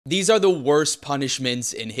These are the worst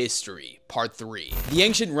punishments in history. Part 3. The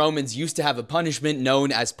ancient Romans used to have a punishment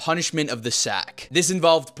known as punishment of the sack. This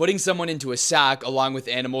involved putting someone into a sack along with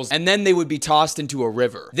animals, and then they would be tossed into a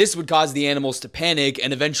river. This would cause the animals to panic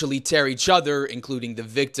and eventually tear each other, including the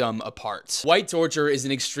victim, apart. White torture is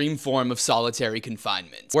an extreme form of solitary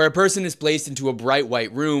confinement, where a person is placed into a bright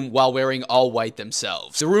white room while wearing all white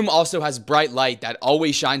themselves. The room also has bright light that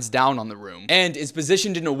always shines down on the room, and is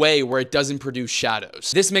positioned in a way where it doesn't produce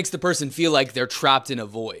shadows. This makes the person feel like they're trapped in a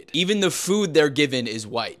void. Even the food they're given is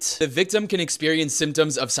white. The victim can experience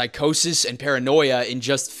symptoms of psychosis and paranoia in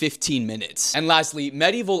just 15 minutes. And lastly,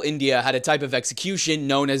 medieval India had a type of execution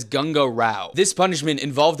known as Gunga Rao. This punishment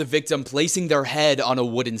involved the victim placing their head on a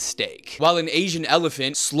wooden stake, while an Asian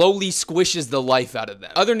elephant slowly squishes the life out of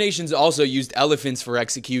them. Other nations also used elephants for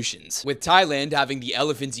executions, with Thailand having the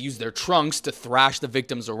elephants use their trunks to thrash the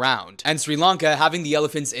victims around, and Sri Lanka having the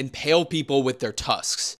elephants impale people with their tusks.